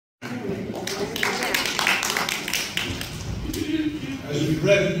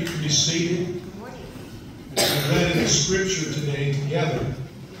read it, you can be seated. As we read in the scripture today together,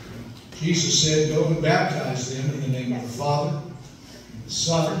 Jesus said, "Go and baptize them in the name of the Father, and the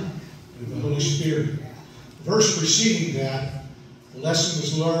Son, and the Holy Spirit." The verse preceding that, the lesson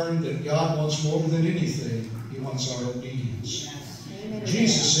was learned that God wants more than anything. He wants our obedience.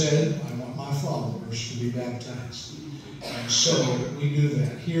 Jesus said, "I want my followers to be baptized." And so we do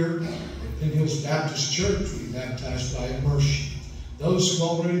that. Here at Penn Hills Baptist Church, we baptize by immersion. Those who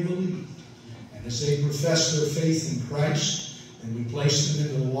already believed. And as they profess their faith in Christ, and we place them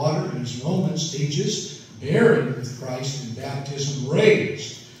into the water, and as Romans teaches, buried with Christ in baptism,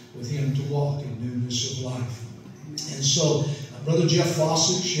 raised with Him to walk in newness of life. And so, Brother Jeff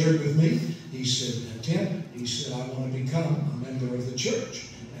Fawcett shared with me, he said, "Tim," he said, "I want to become a member of the church."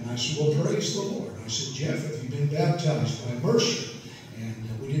 And I said, "Well, praise the Lord." I said, "Jeff, have you been baptized by immersion?" And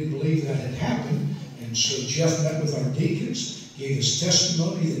we didn't believe that had happened. And so Jeff met with our deacons, gave his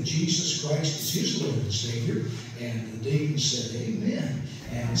testimony that Jesus Christ is his Lord and Savior. And the deacon said, "Amen."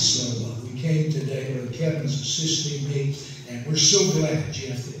 And so we came today. Brother Kevin's assisting me. And we're so glad,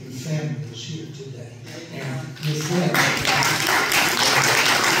 Jeff, that your family is here today. And your friends.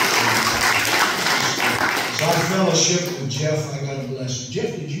 As I fellowship with Jeff, I got a blessing.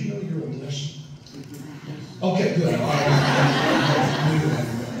 Jeff, did you know you're a blessing? Okay, good. All right.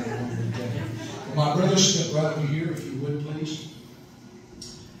 My brother, step right over here, if you would, please.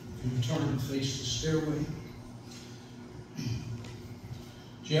 If you would turn and face the stairway.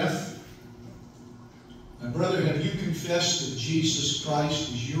 Jeff, my brother, have you confessed that Jesus Christ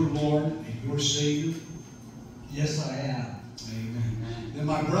is your Lord and your Savior? Yes, I have. Amen. Then,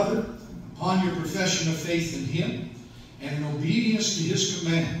 my brother, upon your profession of faith in Him and in obedience to His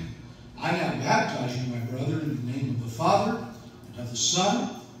command, I now baptize you, my brother, in the name of the Father, and of the Son,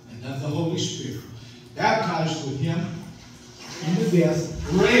 and of the Holy Spirit. Baptized with Him into death,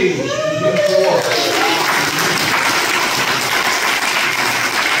 raised with Him to life.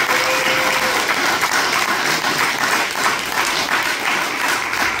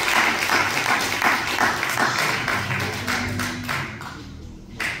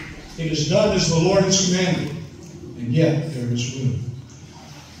 It is done as the Lord has commanded, and yet there is room.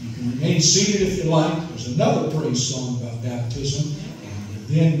 You can remain seated if you like. There's another praise song about baptism, and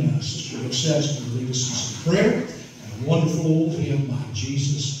then Sister Rosette is going to lead us in some prayer and a wonderful old hymn by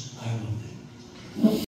Jesus, I Love Thee.